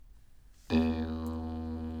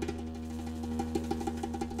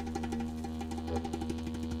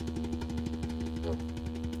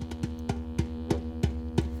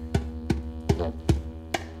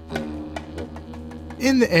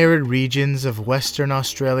In the arid regions of Western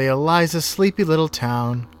Australia lies a sleepy little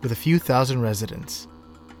town with a few thousand residents.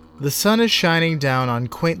 The sun is shining down on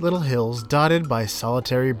quaint little hills dotted by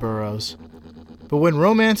solitary burrows. But when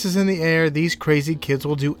romance is in the air, these crazy kids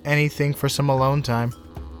will do anything for some alone time,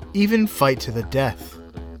 even fight to the death.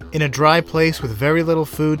 In a dry place with very little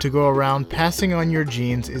food to go around, passing on your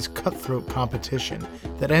genes is cutthroat competition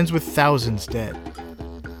that ends with thousands dead.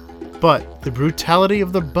 But the brutality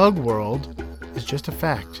of the bug world is just a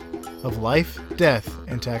fact of life, death,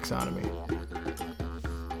 and taxonomy.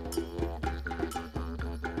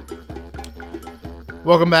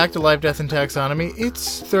 Welcome back to Life, Death, and Taxonomy.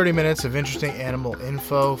 It's 30 minutes of interesting animal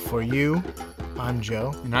info for you. I'm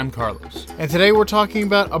Joe. And I'm Carlos. And today we're talking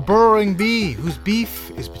about a burrowing bee whose beef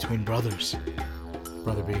is between brothers.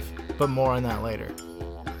 Brother beef. But more on that later.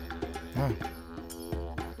 Yeah.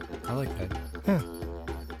 I like that. Yeah.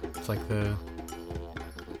 It's like the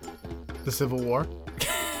Civil War.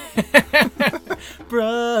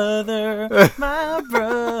 Brother, my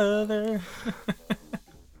brother.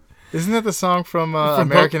 Isn't that the song from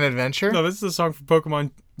American Adventure? No, this is the song from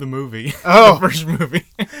Pokemon the movie. Oh. The first movie.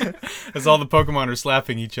 As all the Pokemon are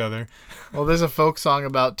slapping each other. Well, there's a folk song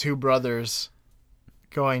about two brothers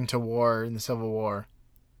going to war in the Civil War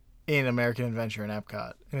in American Adventure in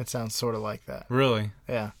Epcot. And it sounds sort of like that. Really?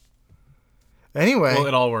 Yeah. Anyway. Well,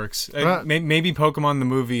 it all works. Maybe Pokemon the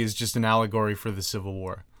movie is just an allegory for the Civil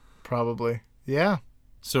War. Probably. Yeah.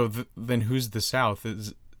 So then who's the South?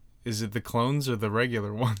 Is it the clones or the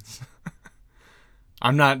regular ones?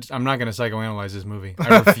 I'm not going to psychoanalyze this movie.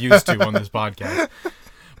 I refuse to on this podcast.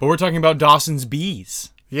 But we're talking about Dawson's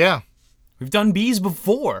Bees. Yeah. We've done bees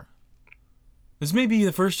before. This may be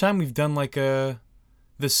the first time we've done like the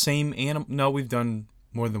same animal. No, we've done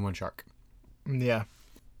more than one shark. Yeah.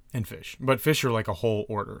 And fish. But fish are like a whole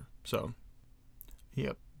order. So.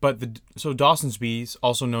 Yep. But so Dawson's bees,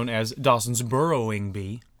 also known as Dawson's burrowing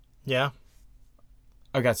bee. Yeah.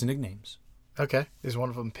 I got some nicknames. Okay. Is one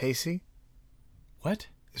of them Pacey? What?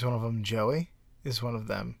 Is one of them Joey? Is one of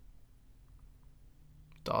them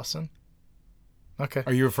Dawson? Okay.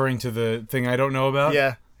 Are you referring to the thing I don't know about?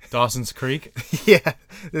 Yeah. Dawson's Creek? Yeah.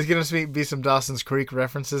 There's going to be some Dawson's Creek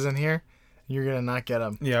references in here. You're going to not get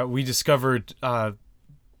them. Yeah, we discovered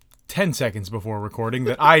 10 seconds before recording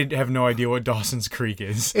that I have no idea what Dawson's Creek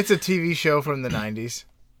is. It's a TV show from the 90s.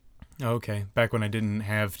 Okay. Back when I didn't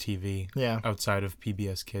have TV. Yeah. Outside of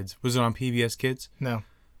PBS Kids. Was it on PBS Kids? No.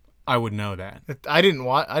 I would know that. I didn't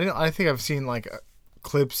watch. I think I've seen like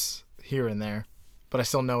clips here and there, but I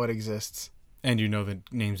still know it exists. And you know the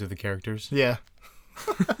names of the characters? Yeah.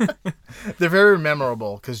 They're very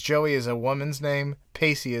memorable because Joey is a woman's name,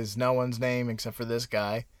 Pacey is no one's name except for this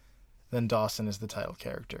guy, then Dawson is the title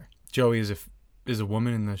character. Joey is a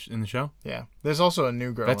woman in the show? Yeah. There's also a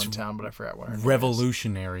new girl That's in town, but I forgot what her name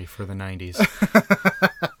revolutionary for the 90s.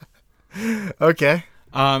 Okay.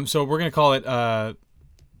 So we're going to call it,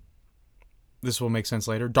 this will make sense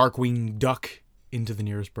later, Darkwing Duck into the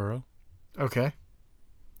nearest burrow. Okay.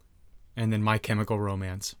 And then My Chemical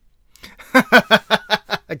Romance.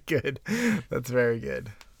 Good. That's very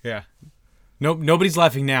good. Yeah. Nobody's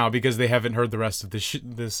laughing now because they haven't heard the rest of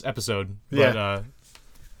this episode. But, Yeah.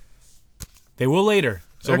 They will later.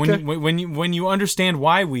 So Okay. when you understand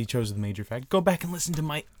why we chose the major fact, go back and listen to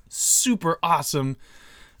my super awesome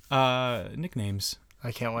nicknames.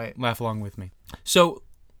 I can't wait. Laugh along with me. So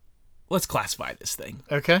let's classify this thing.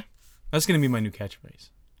 Okay. That's going to be my new catchphrase.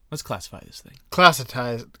 Let's classify this thing.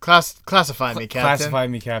 Classify me, Captain. Classify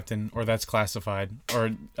me, Captain, or that's classified,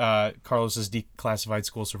 or Carlos's declassified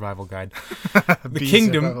school survival guide. The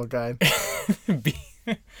kingdom. Survival guide.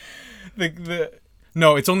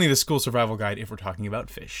 No, it's only the school survival guide if we're talking about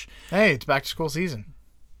fish. Hey, it's back to school season.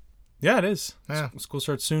 Yeah, it is. Yeah. School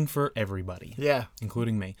starts soon for everybody. Yeah.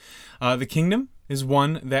 Including me. The kingdom is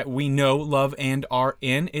one that we know, love, and are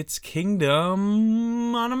in. It's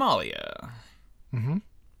Kingdom Monomalia. Mm-hmm.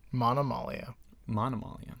 Monomalia.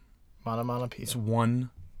 Monomalia. It's It's one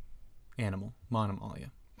animal.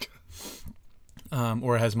 Monomalia.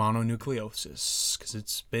 Or it has mononucleosis, because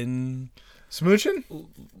it's been... Smooching?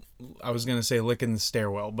 I was going to say licking the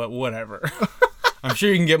stairwell, but whatever. I'm sure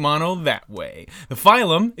you can get mono that way. The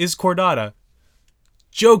phylum is Chordata.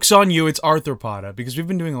 Joke's on you, it's Arthropoda, because we've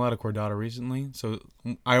been doing a lot of Chordata recently, so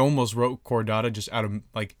I almost wrote Chordata just out of,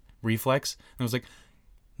 like, reflex, and I was like,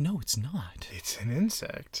 no, it's not. It's an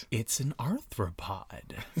insect. It's an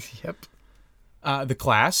arthropod. Yep. The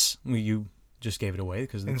class, you just gave it away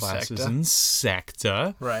because the class is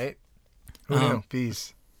Insecta. Right. Who knew?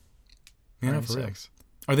 Bees. Yeah, for real.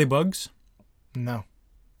 Are they bugs? No.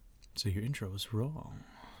 So your intro was wrong.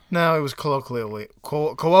 No, it was colloquially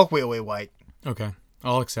white. Okay.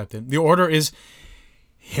 I'll accept it. The order is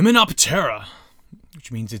Hymenoptera,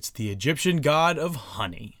 which means it's the Egyptian god of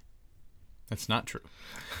honey. That's not true.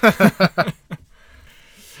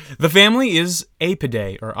 The family is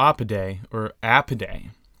Apidae, or Apidae, or Apidae.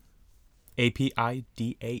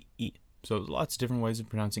 Apidae. So there's lots of different ways of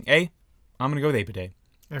pronouncing A. I'm going to go with Apidae.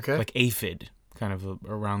 Okay. Like aphid, kind of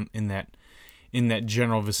around in that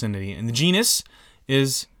general vicinity. And the genus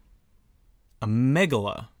is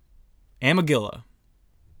Amygdala. Amygdala.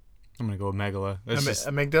 I'm going to go with Megala. That's just,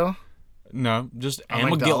 amygdala? no, just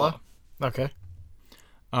Amygdala. Okay.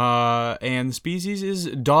 And the species is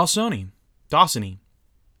Dawsoni.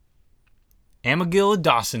 Amygdala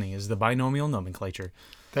Dawsoni is the binomial nomenclature.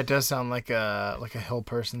 That does sound like a hill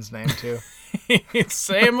person's name too. It's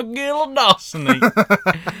Amygdala Dawsoni.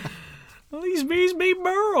 These bees be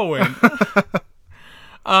burrowing.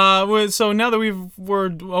 So now that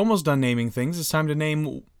we're almost done naming things, it's time to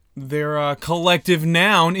name their collective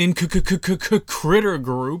noun in critter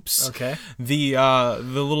groups. Okay.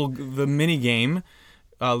 The mini game,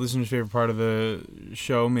 listener's favorite part of the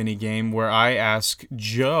show, mini game, where I ask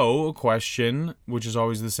Joe a question, which is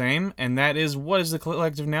always the same, and that is, what is the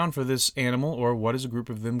collective noun for this animal, or what is a group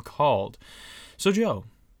of them called? So Joe,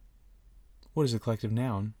 what is the collective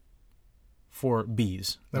noun for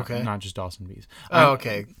bees? Okay. Not just Dawson bees.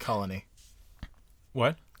 Okay. Colony.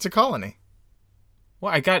 What? It's a colony.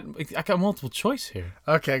 Well, I got multiple choice here.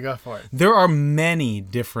 Okay, go for it. There are many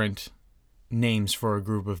different names for a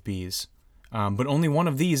group of bees, but only one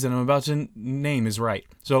of these that I'm about to name is right.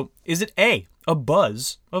 So, is it A, a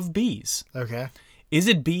buzz of bees? Okay. Is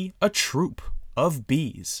it B, a troop of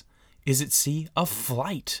bees? Is it C, a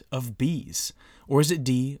flight of bees? Or is it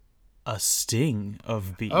D, a sting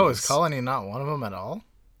of bees? Oh, is colony not one of them at all?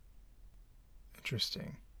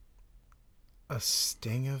 Interesting. A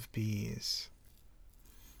sting of bees.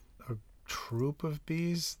 A troop of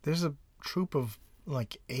bees? There's a troop of,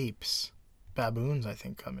 like, apes. Baboons, I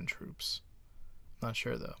think, come in troops. Not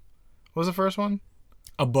sure, though. What was the first one?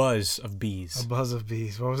 A buzz of bees. A buzz of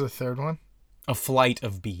bees. What was the third one? A flight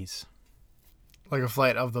of bees. Like a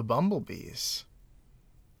flight of the bumblebees.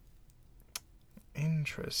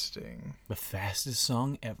 Interesting. The fastest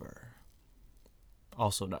song ever.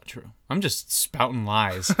 Also not true. I'm just spouting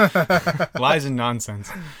lies. Lies and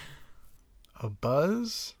nonsense. A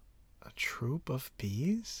buzz? A troop of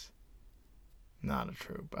bees? Not a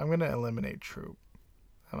troop. I'm going to eliminate troop.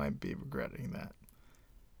 I might be regretting that.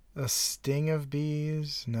 A sting of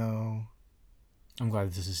bees? No. I'm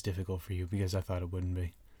glad this is difficult for you because I thought it wouldn't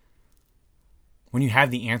be. When you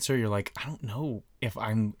have the answer, you're like, I don't know if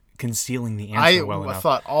I'm concealing the answer well enough. I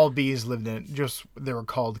thought all bees lived in, just they were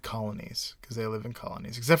called colonies because they live in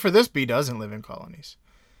colonies. Except for this bee doesn't live in colonies.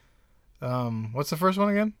 What's the first one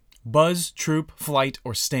again? Buzz, troop, flight,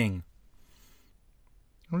 or sting.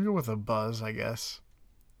 I'm going to go with a buzz, I guess.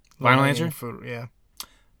 Final answer? Food, yeah.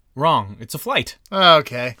 Wrong. It's a flight. Oh,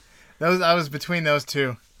 okay. I was between those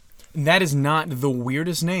two. That is not the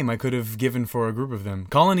weirdest name I could have given for a group of them.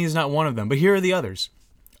 Colony is not one of them, but here are the others.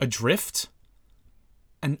 A drift,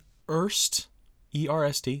 an erst,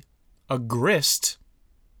 E-R-S-T, a grist,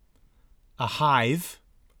 a hive,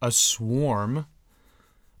 a swarm,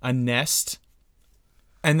 a nest,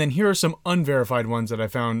 and then here are some unverified ones that I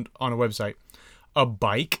found on a website. A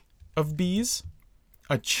bike of bees,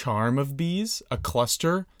 a charm of bees, a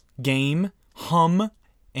cluster, game, hum,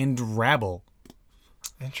 and rabble.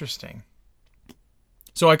 Interesting.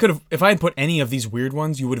 So I could have, if I had put any of these weird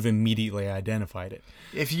ones, you would have immediately identified it.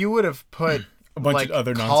 If you would have put A bunch like of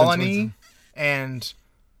other nonsense colony ones. and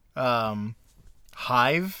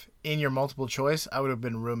hive in your multiple choice, I would have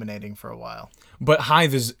been ruminating for a while. But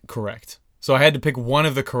hive is correct. So I had to pick one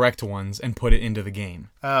of the correct ones and put it into the game.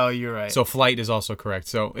 Oh, you're right. So flight is also correct.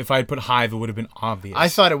 So if I had put hive, it would have been obvious. I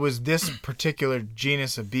thought it was this particular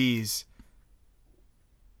genus of bees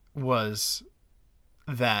was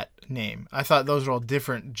that name. I thought those are all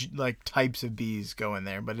different like types of bees go in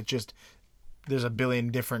there, but it just there's a billion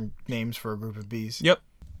different names for a group of bees. Yep.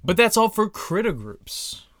 But that's all for critter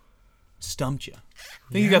groups. Stumped you.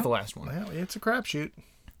 I think you got the last one. Well, it's a crapshoot.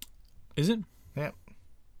 Is it? Yep.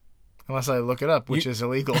 Unless I look it up, which is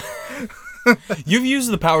illegal. You've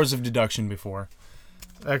used the powers of deduction before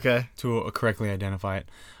Okay. to correctly identify it.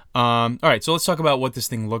 All right, so let's talk about what this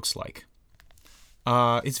thing looks like.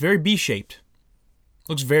 It's very bee-shaped.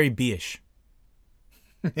 Looks very bee-ish.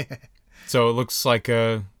 So it looks like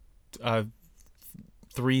a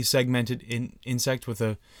three-segmented insect with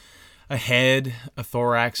a head, a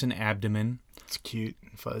thorax, and abdomen. It's cute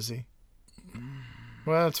and fuzzy.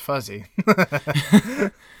 Well, it's fuzzy.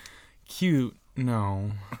 Cute,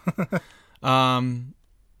 no.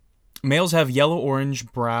 Males have yellow,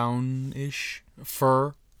 orange, brownish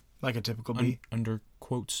fur Like a typical bee. under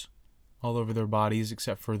quotes all over their bodies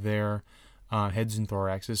except for their heads and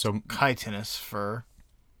thoraxes. So Chitinous fur.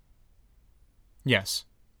 yes.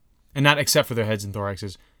 And not except for their heads and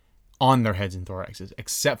thoraxes. On their heads and thoraxes.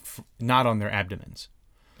 Not on their abdomens.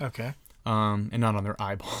 Okay. And not on their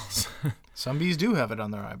eyeballs. Some bees do have it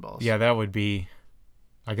on their eyeballs. Yeah, that would be,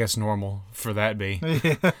 I guess, normal for that bee.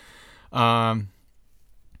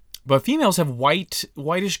 But females have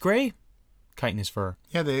whitish gray chitinous fur.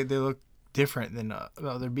 Yeah, they look different than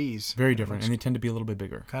other bees. Very different, and they tend to be a little bit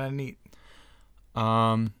bigger. Kind of neat.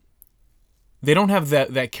 They don't have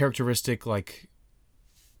that characteristic like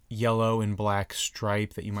yellow and black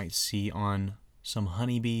stripe that you might see on some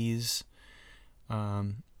honeybees.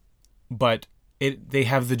 But they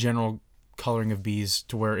have the general coloring of bees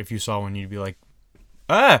to where if you saw one, you'd be like,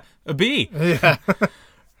 a bee. Yeah.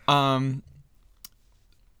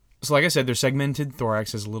 So like I said, their segmented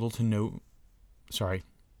thorax has little to no... Sorry.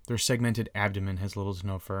 Their segmented abdomen has little to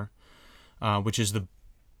no fur, which is the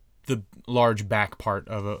large back part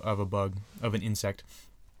of a bug, of an insect.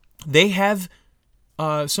 They have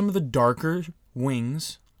some of the darker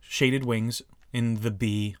wings, shaded wings, in the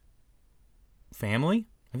bee family.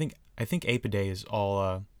 I think Apidae is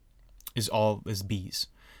bees,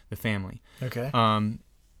 the family. Okay.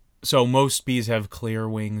 So most bees have clear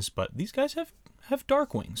wings, but these guys have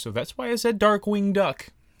dark wings. So that's why I said dark-winged duck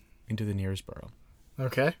into the nearest burrow.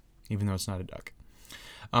 Okay. Even though it's not a duck.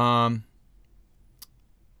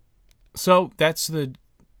 So that's the...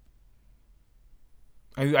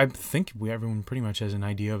 I think everyone pretty much has an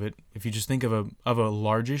idea of it. If you just think of a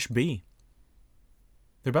largish bee.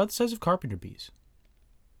 They're about the size of carpenter bees.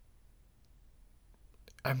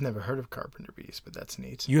 I've never heard of carpenter bees, but that's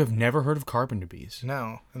neat. You have never heard of carpenter bees?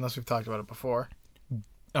 No, unless we've talked about it before.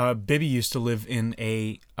 Bibby used to live in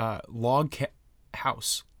a log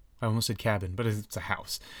house. I almost said cabin, but it's a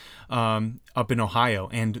house. Up in Ohio.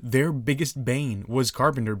 And their biggest bane was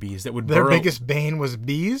carpenter bees that would burrow. Their biggest bane was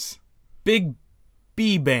bees? Big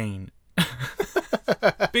bee bane.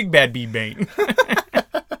 Big bad bee bane.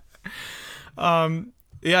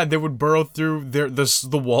 Yeah, they would burrow through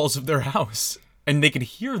the walls of their house. And they could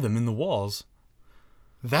hear them in the walls.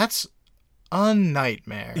 That's a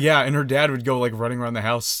nightmare. Yeah, and her dad would go like running around the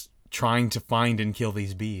house trying to find and kill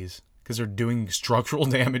these bees because they're doing structural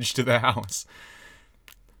damage to the house.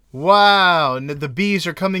 Wow, the bees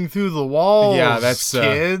are coming through the walls. Yeah, that's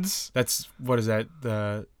kids. That's what is that?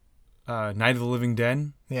 The Night of the Living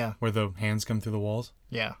Dead? Yeah, where the hands come through the walls.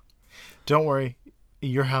 Yeah, don't worry.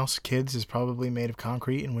 Your house, kids, is probably made of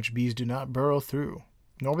concrete in which bees do not burrow through,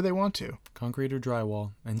 nor would they want to. Concrete or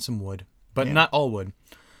drywall and some wood, but not all wood.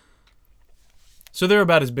 So they're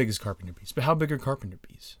about as big as carpenter bees. But how big are carpenter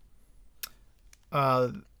bees?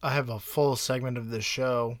 I have a full segment of this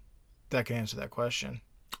show that can answer that question.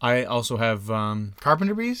 I also have...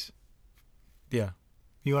 carpenter bees? Yeah.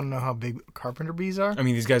 You want to know how big carpenter bees are? I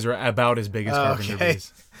mean, these guys are about as big as carpenter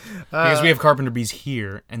bees. Because we have carpenter bees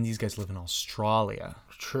here, and these guys live in Australia.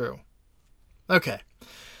 True. Okay.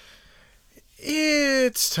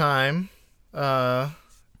 It's time.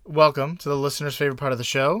 Welcome to the listener's favorite part of the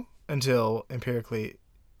show, until empirically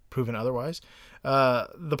proven otherwise.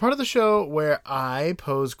 The part of the show where I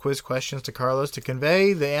pose quiz questions to Carlos to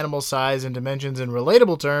convey the animal size and dimensions in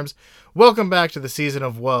relatable terms. Welcome back to the season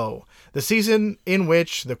of woe. The season in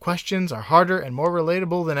which the questions are harder and more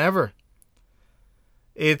relatable than ever.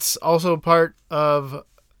 It's also part of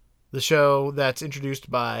the show that's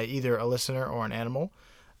introduced by either a listener or an animal.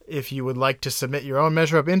 If you would like to submit your own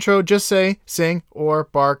Measure Up intro, just say, sing, or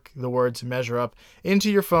bark the words Measure Up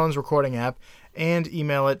into your phone's recording app and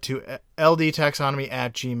email it to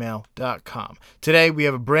ldtaxonomy@gmail.com. Today we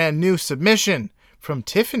have a brand new submission from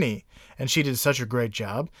Tiffany, and she did such a great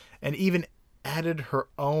job and even added her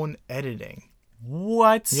own editing.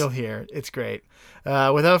 What? You'll hear. It's great.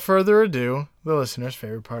 Without further ado, the listener's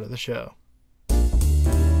favorite part of the show.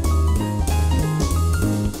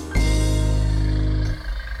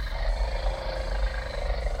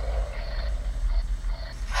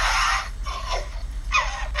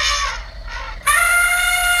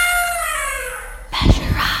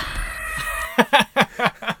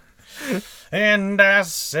 And I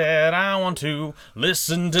said I want to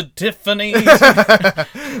listen to Tiffany.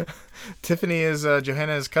 Tiffany is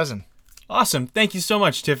Johanna's cousin. Awesome. Thank you so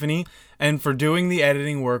much, Tiffany, and for doing the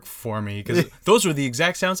editing work for me, because those were the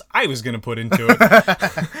exact sounds I was going to put into it.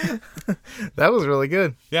 That was really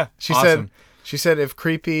good. Yeah, She said if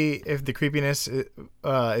the creepiness is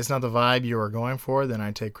not the vibe you are going for, then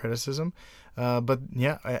I take criticism. But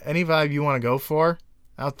yeah, any vibe you want to go for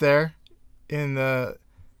out there in the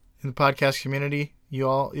in the podcast community, you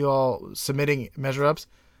all submitting measure ups,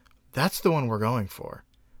 that's the one we're going for.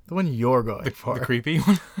 The one you're going for. The creepy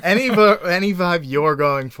one? any vibe you're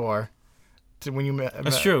going for when you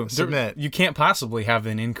That's true. submit. You can't possibly have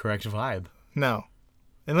an incorrect vibe. No.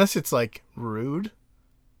 Unless it's like rude.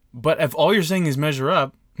 But if all you're saying is measure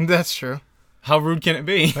up, That's true. how rude can it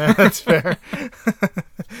be? That's fair.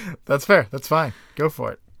 That's fair. That's fine. Go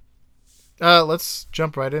for it. Let's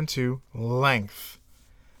jump right into length.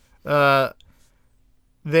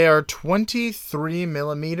 They are 23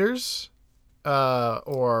 millimeters,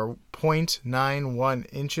 or 0.91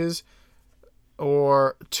 inches,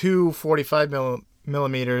 or 245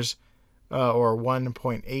 millimeters, or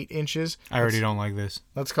 1.8 inches. I already don't like this.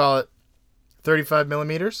 Let's call it 35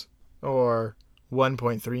 millimeters, or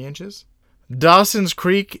 1.3 inches. Dawson's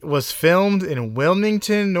Creek was filmed in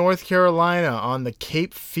Wilmington, North Carolina on the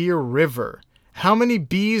Cape Fear River. How many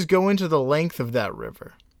bees go into the length of that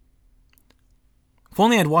river? If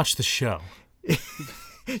only I'd watched the show.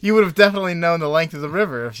 You would have definitely known the length of the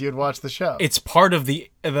river if you had watched the show. It's part of the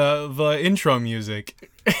intro music.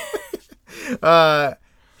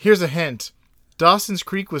 Here's a hint. Dawson's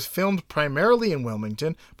Creek was filmed primarily in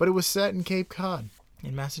Wilmington, but it was set in Cape Cod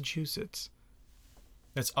in Massachusetts.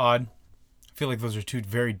 That's odd. I feel like those are two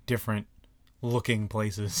very different looking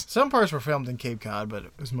places. Some parts were filmed in Cape Cod, but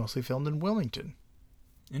it was mostly filmed in Wilmington.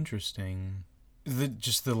 Interesting.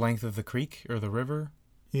 Just the length of the creek or the river?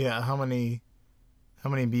 Yeah, how many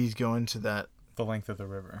bees go into that? The length of the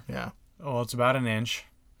river. Yeah. Oh, it's about an inch.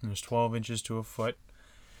 There's 12 inches to a foot.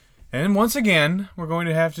 And once again, we're going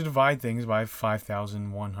to have to divide things by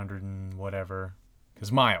 5,100 and whatever.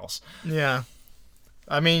 Because miles. Yeah.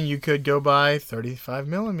 I mean, you could go by 35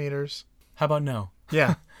 millimeters. How about no?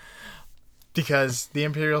 Yeah. Because the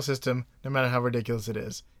imperial system, no matter how ridiculous it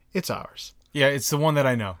is, it's ours. Yeah, it's the one that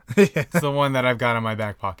I know. It's the one that I've got in my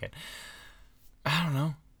back pocket. I don't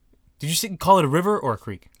know. Did you call it a river or a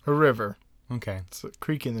creek? A river. Okay. It's a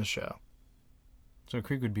creek in the show. So a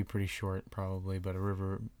creek would be pretty short, probably, but a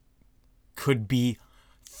river could be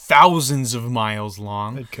thousands of miles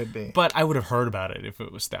long. It could be. But I would have heard about it if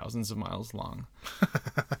it was thousands of miles long.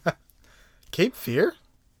 Cape Fear?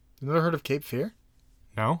 You never heard of Cape Fear?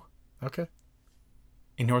 No? Okay.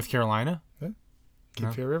 In North Carolina? Yeah. Cape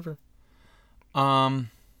No. Fear River.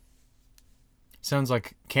 Sounds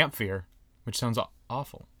like Camp Fear, which sounds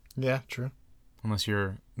awful. Yeah, true. Unless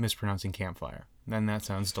you're mispronouncing campfire. Then that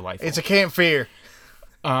sounds delightful. It's a Camp Fear.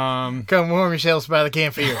 Come warm yourselves by the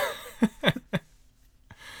Camp Fear.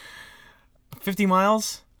 50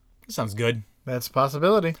 miles? That sounds good. That's a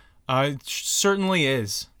possibility. It certainly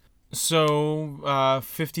is. So,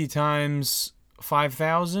 50 times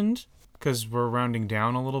 5,000, because we're rounding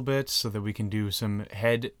down a little bit so that we can do some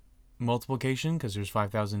head multiplication, because there's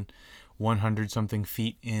 5,100 something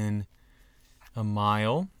feet in a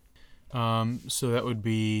mile. So that would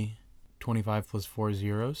be 25 plus 4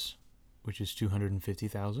 zeros, which is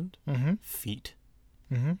 250,000 feet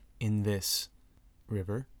in this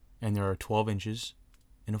river. And there are 12 inches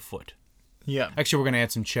in a foot. Yeah. Actually, we're going to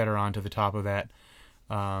add some cheddar onto the top of that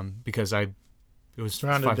because it was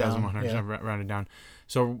Rounded 5,100, down, so I rounded down.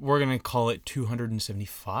 So we're going to call it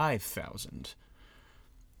 275,000.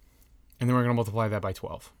 And then we're going to multiply that by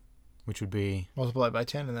 12, which would be... Multiply by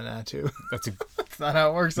 10 and then add 2. That's not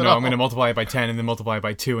how it works at No, all. I'm going to multiply it by 10 and then multiply it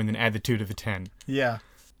by 2 and then add the 2 to the 10. Yeah.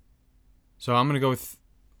 So I'm going to go with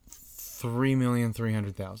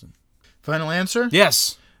 3,300,000. Final answer?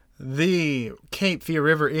 Yes! The Cape Fear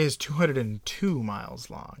River is 202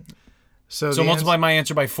 miles long. So multiply my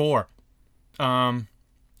answer by 4. What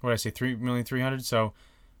did I say? 3,300,000? So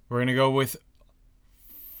we're going to go with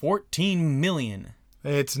 14 million.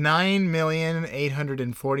 It's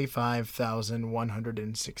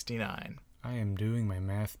 9,845,169. I am doing my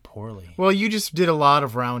math poorly. Well, you just did a lot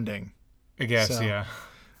of rounding. I guess, So- yeah.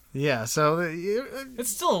 Yeah, so... It's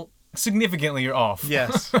still significantly off.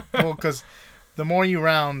 yes. Well, because the more you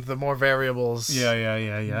round, the more variables. Yeah,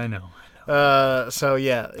 I know. So,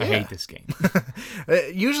 yeah. I hate this game.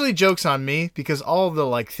 Usually joke's on me, because all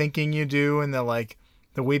the, thinking you do and the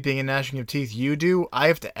weeping and gnashing of teeth you do, I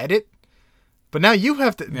have to edit. But now you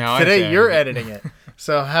have to... Now I have to today, you're edit editing it.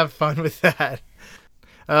 So have fun with that.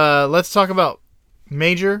 Let's talk about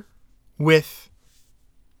major head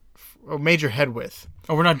width.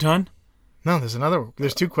 Oh, we're not done? No,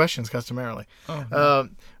 there's 2 questions customarily. Oh.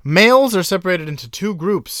 Males are separated into 2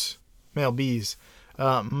 groups, male bees,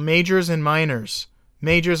 majors and minors.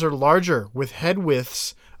 Majors are larger with head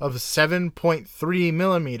widths of 7.3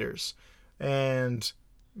 millimeters, and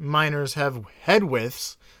minors have head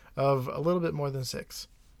widths of a little bit more than 6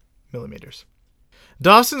 millimeters.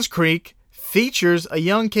 Dawson's Creek features a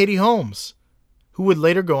young Katie Holmes, who would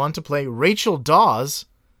later go on to play Rachel Dawes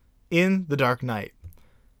in The Dark Knight.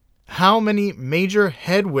 How many major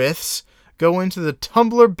head widths go into the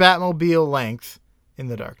Tumbler Batmobile length in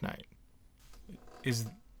The Dark Knight? Is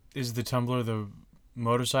the Tumbler the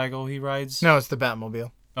motorcycle he rides? No, it's the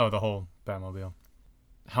Batmobile. Oh, the whole Batmobile.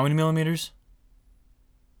 How many millimeters?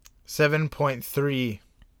 7.3.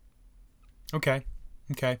 Okay.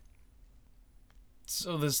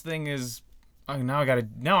 So this thing is... Oh,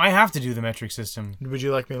 now I have to do the metric system. Would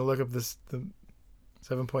you like me to look up the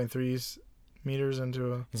 7.3 meters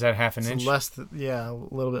into a... Is that half an inch? A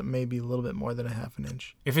little bit, maybe a little bit more than a half an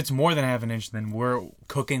inch. If it's more than half an inch, then we're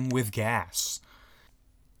cooking with gas.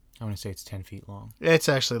 I want to say it's 10 feet long. It's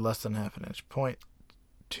actually less than half an inch. 0.2.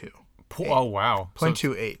 Oh, wow.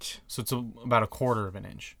 0.28. So it's about a quarter of an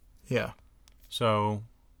inch. Yeah. So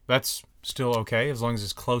that's still okay, as long as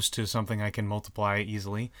it's close to something I can multiply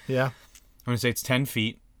easily. Yeah. I'm going to say it's 10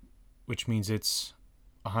 feet, which means it's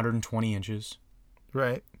 120 inches.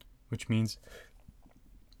 Right. Which means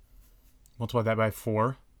multiply that by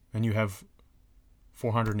 4, and you have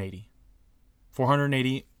 480.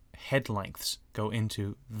 480 head lengths go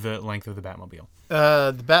into the length of the Batmobile.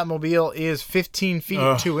 The Batmobile is 15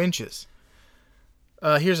 feet 2 inches.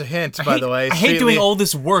 Here's a hint, by the way. I hate doing all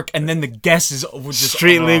this work, and then the guess is just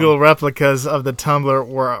street legal replicas of the Tumbler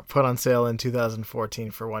were put on sale in 2014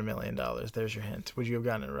 for $1 million. There's your hint. Would you have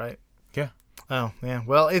gotten it right? Yeah. Oh, yeah.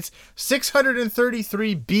 Well, it's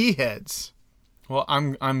 633 B heads. Well,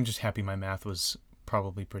 I'm just happy my math was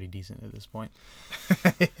probably pretty decent at this point.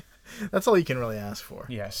 That's all you can really ask for.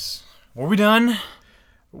 Yes. Were we done?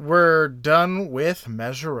 We're done with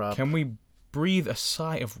Measure Up. Can we breathe a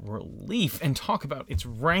sigh of relief and talk about its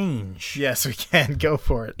range? Yes, we can. Go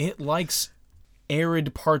for it. It likes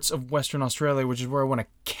arid parts of Western Australia, which is where I want to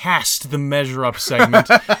cast the Measure Up segment.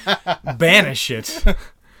 Banish it.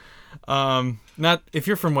 Not if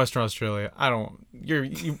you're from Western Australia.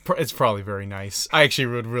 It's probably very nice. I actually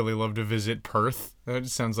would really love to visit Perth. That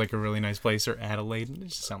just sounds like a really nice place, or Adelaide. It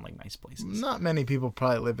just sound like nice places. Not many people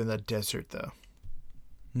probably live in the desert, though.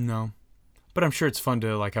 No, but I'm sure it's fun to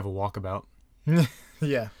have a walkabout.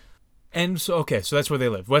 Yeah. And so that's where they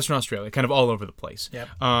live, Western Australia, kind of all over the place. Yep.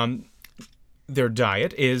 Their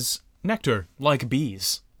diet is nectar, like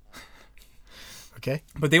bees. Okay.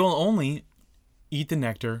 But they will only eat the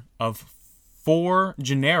nectar of 4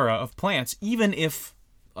 genera of plants, even if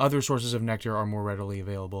other sources of nectar are more readily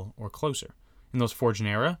available or closer. And those 4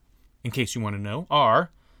 genera, in case you want to know,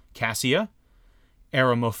 are Cassia,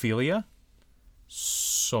 Aramophilia,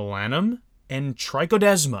 Solanum, and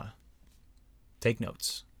Trichodesma. Take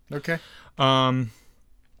notes. Okay. No,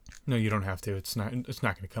 you don't have to. It's not going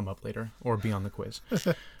to come up later or be on the quiz.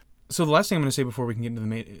 So the last thing I'm going to say before we can get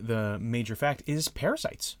into the major fact is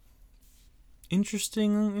parasites.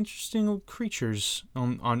 Interesting creatures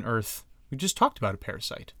on Earth. We just talked about a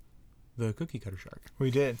parasite, the cookie cutter shark. We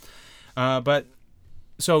did. But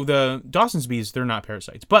so the Dawson's bees, they're not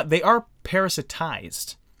parasites, but they are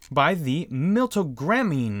parasitized by the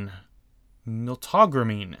miltogramine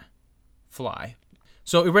fly.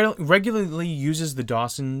 So it regularly uses the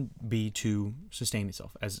Dawson bee to sustain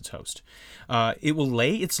itself as its host. It will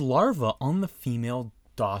lay its larva on the female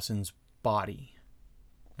Dawson's body.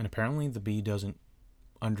 And apparently the bee doesn't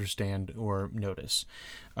understand or notice.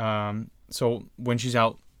 So when she's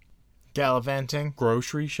out gallivanting,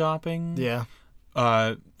 grocery shopping, yeah,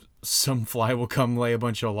 some fly will come lay a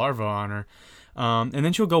bunch of larvae on her. And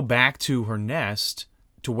then she'll go back to her nest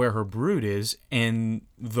to where her brood is, and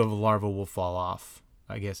the larva will fall off,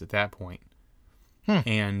 I guess, at that point.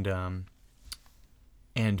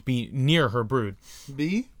 And be near her brood.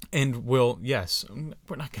 Bee? And yes,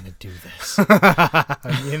 we're not going to do this.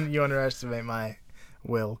 You underestimate my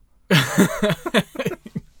will.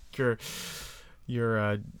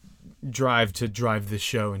 Your drive to drive this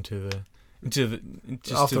show into the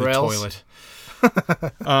rails. toilet.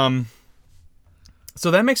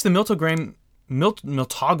 So that makes the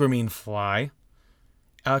miltogramine fly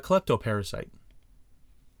a kleptoparasite.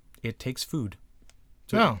 It takes food.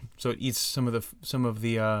 So it eats some of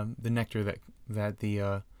the nectar that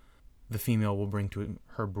the female will bring to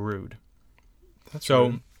her brood. That's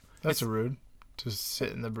rude. That's rude to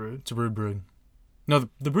sit in the brood. It's a rude brood. No,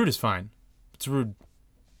 the brood is fine. It's a rude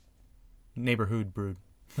neighborhood brood.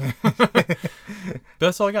 But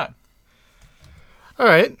that's all I got. All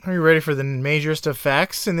right. Are you ready for the majorest of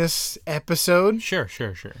facts in this episode? Sure.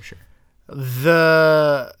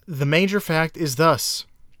 The major fact is thus.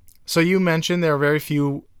 So you mentioned there are very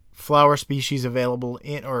few flower species available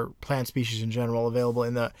or plant species in general available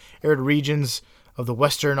in the arid regions of the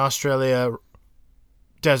Western Australia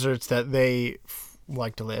deserts that they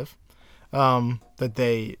like to live, that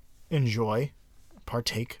they enjoy,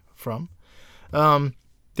 partake from.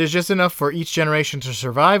 There's just enough for each generation to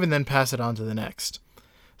survive and then pass it on to the next.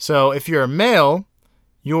 So if you're a male,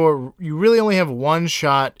 you really only have one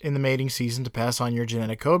shot in the mating season to pass on your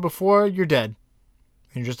genetic code before you're dead.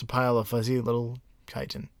 You're just a pile of fuzzy little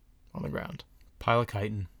chitin on the ground. Pile of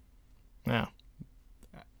chitin. Yeah.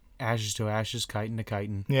 Ashes to ashes, chitin to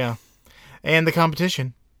chitin. Yeah. And the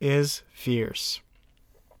competition is fierce.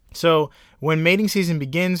 So when mating season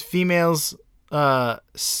begins, females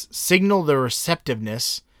signal their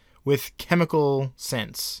receptiveness with chemical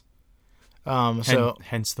scents.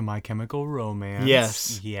 Hence the My Chemical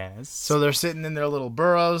Romance. Yes. So they're sitting in their little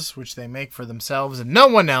burrows, which they make for themselves and no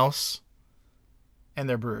one else, and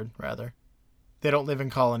their brood, rather. They don't live in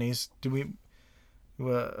colonies. They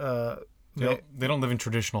don't live in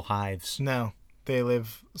traditional hives. No, they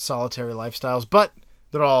live solitary lifestyles, but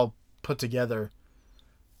they're all put together.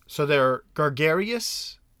 So they're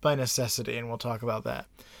gregarious by necessity, and we'll talk about that.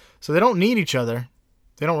 So they don't need each other.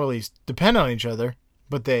 They don't really depend on each other,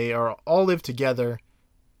 but they are all live together,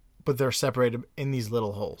 but they're separated in these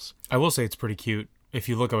little holes. I will say it's pretty cute. If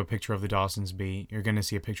you look up a picture of the Dawson's bee, you're going to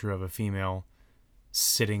see a picture of a female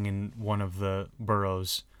sitting in one of the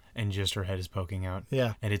burrows, and just her head is poking out.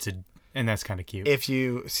 Yeah. And that's kind of cute. If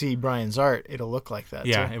you see Brian's art, it'll look like that.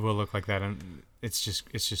 Yeah, too. it will look like that, and it's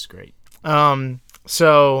just great.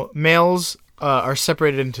 So males are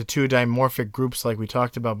separated into two dimorphic groups, like we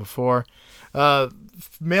talked about before.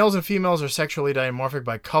 Males and females are sexually dimorphic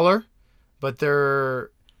by color, but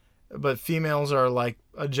females are like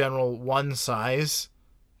a general one size.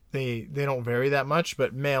 They don't vary that much,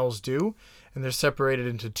 but males do, and they're separated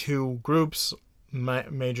into two groups,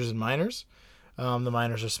 majors and minors. The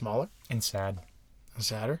minors are smaller and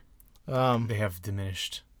sadder. They have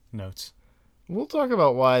diminished notes. We'll talk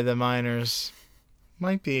about why the minors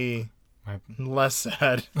might be less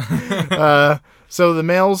sad. So the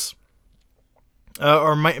males,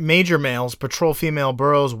 major males, patrol female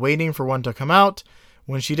burrows waiting for one to come out.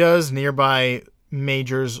 When she does, nearby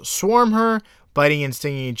majors swarm her, biting and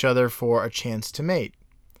stinging each other for a chance to mate.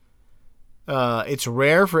 It's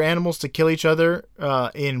rare for animals to kill each other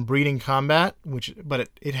in breeding combat, but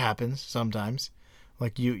it happens sometimes.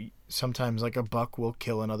 Sometimes a buck will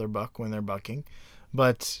kill another buck when they're bucking,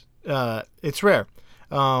 but it's rare.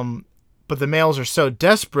 But the males are so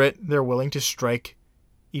desperate, they're willing to strike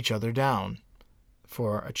each other down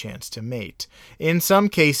for a chance to mate. In some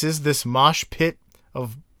cases, this mosh pit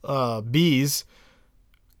of bees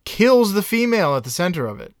kills the female at the center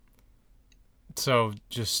of it. So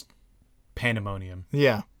just pandemonium.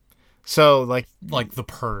 Yeah. So like The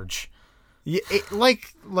Purge. Yeah,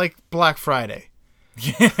 like Black Friday.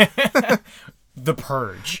 The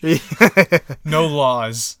Purge. No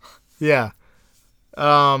laws. Yeah.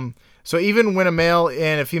 So even when a male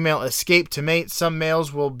and a female escape to mate, some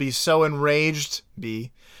males will be so enraged,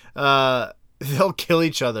 they'll kill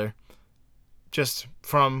each other just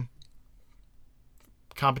from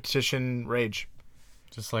competition rage.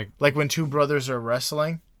 Just like when two brothers are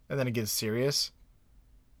wrestling and then it gets serious.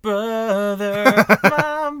 Brother,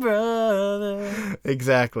 my brother.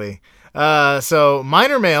 Exactly. So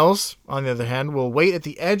minor males, on the other hand, will wait at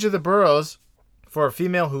the edge of the burrows for a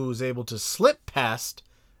female who's able to slip past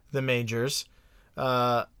the majors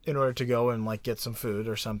in order to go and get some food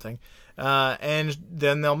or something. And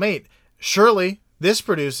then they'll mate. Surely this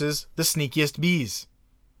produces the sneakiest bees.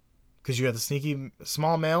 Because you have the sneaky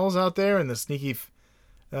small males out there and the sneaky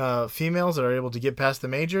females that are able to get past the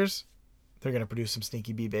majors. They're going to produce some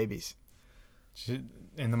sneaky bee babies.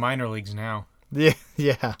 In the minor leagues now.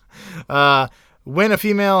 Yeah. When a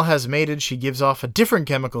female has mated, she gives off a different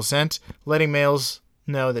chemical scent, letting males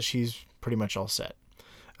know that she's pretty much all set.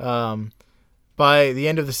 By the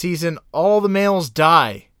end of the season, all the males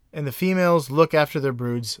die, and the females look after their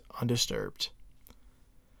broods undisturbed.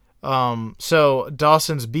 So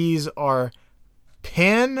Dawson's bees are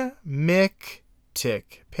panmictic.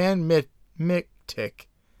 Panmictic.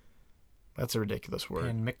 That's a ridiculous word.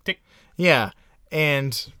 Panmictic? Yeah.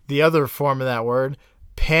 And the other form of that word,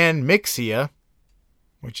 panmixia,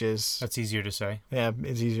 which is... That's easier to say. Yeah,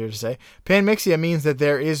 it's easier to say. Panmixia means that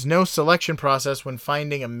there is no selection process when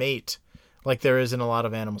finding a mate, like there is in a lot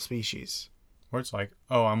of animal species. Where it's like,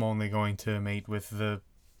 oh, I'm only going to mate with the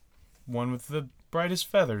one with the brightest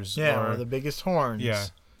feathers. Yeah, or the biggest horns. Yeah.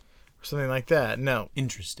 Or something like that. No.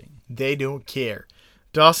 Interesting. They don't care.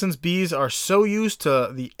 Dawson's bees are so used to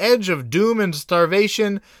the edge of doom and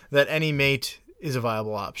starvation that any mate is a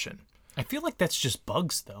viable option. I feel like that's just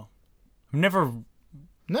bugs, though. I've never...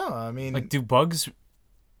 No, I mean... do bugs...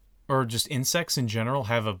 or just insects in general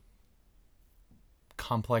have a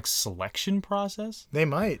complex selection process? They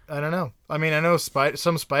might. I don't know. I mean, I know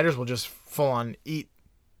some spiders will just full on eat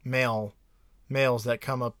males that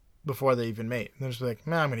come up before they even mate. They're just like,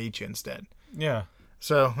 nah, I'm gonna eat you instead. Yeah.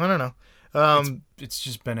 So I don't know. It's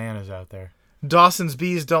just bananas out there. Dawson's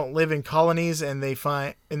bees don't live in colonies, and they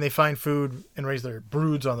find food and raise their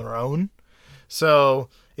broods on their own. So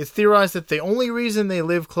it's theorized that the only reason they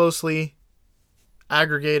live closely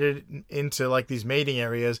aggregated into like these mating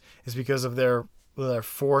areas is because of they're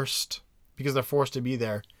forced to be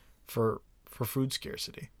there for food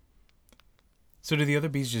scarcity. So do the other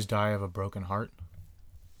bees just die of a broken heart?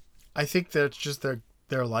 I think that's just their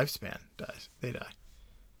lifespan dies. They die,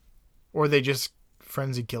 or they just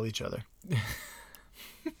frenzy kill each other.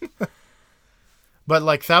 But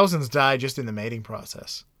like thousands die just in the mating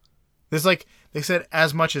process. There's like they said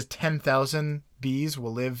as much as 10,000 bees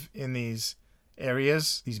will live in these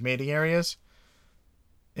areas, these mating areas,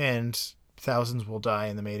 and thousands will die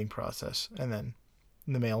in the mating process, and then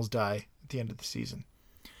the males die at the end of the season.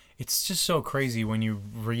 It's just so crazy when you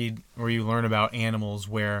read or you learn about animals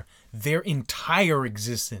where their entire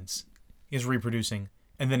existence is reproducing,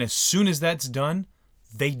 and then as soon as that's done,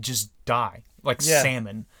 they just die. Like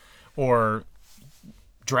salmon or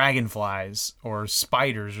dragonflies or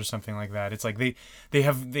spiders or something like that. It's like they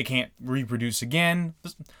can't reproduce again.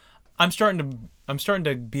 I'm starting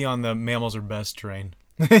to be on the mammals are best train.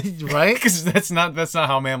 Right? Because that's not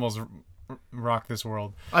how mammals rock this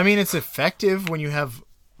world. I mean, it's effective when you have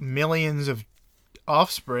millions of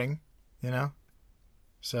offspring,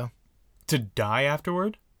 So to die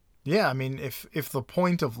afterward? Yeah, I mean, if the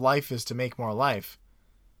point of life is to make more life.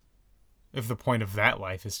 If the point of that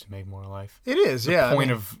life is to make more life. It is, The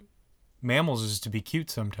point of mammals is to be cute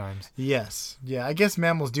sometimes. Yes. Yeah, I guess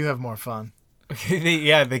mammals do have more fun.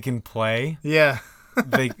 They can play. Yeah.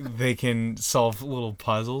 they can solve little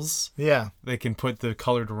puzzles. Yeah. They can put the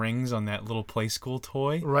colored rings on that little play school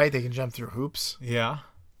toy. Right, they can jump through hoops. Yeah.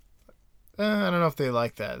 I don't know if they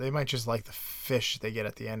like that. They might just like the fish they get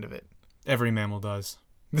at the end of it. Every mammal does.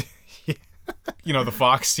 Yeah. The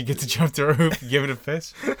fox, you get to jump through a hoop, give it a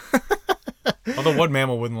fish. Although what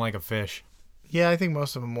mammal wouldn't like a fish? Yeah, I think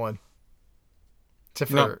most of them would.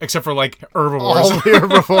 Except for like herbivores. All the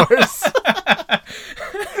herbivores.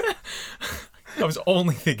 I was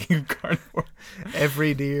only thinking of carnivore.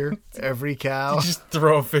 Every deer, every cow. You just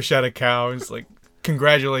throw a fish at a cow and it's like,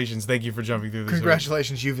 congratulations, thank you for jumping through this.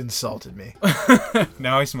 Congratulations, you've insulted me.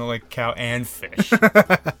 Now I smell like cow and fish.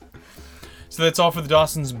 So that's all for the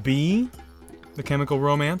Dawson's Bee, the chemical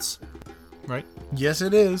romance, right? Yes,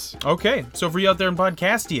 it is. Okay, so for you out there in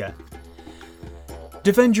Podcastia,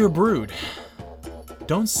 defend your brood.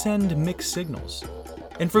 Don't send mixed signals.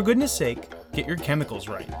 And for goodness sake, get your chemicals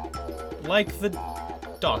right. Like the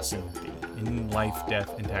Dawson Bee in Life,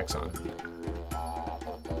 Death, and Taxonomy.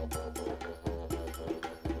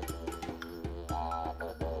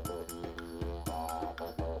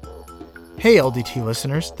 Hey LDT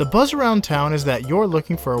listeners, the buzz around town is that you're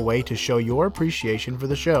looking for a way to show your appreciation for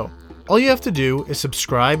the show. All you have to do is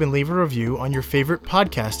subscribe and leave a review on your favorite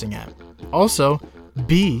podcasting app. Also,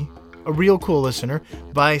 be a real cool listener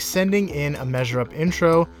by sending in a Measure Up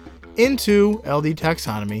intro into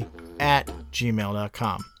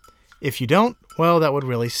ldtaxonomy@gmail.com. If you don't, well, that would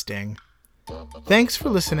really sting. Thanks for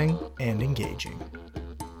listening and engaging.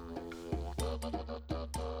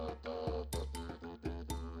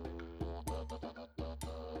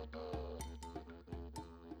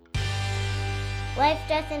 Life,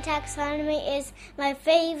 Death, and Taxonomy is my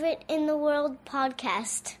favorite in the world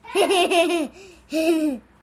podcast.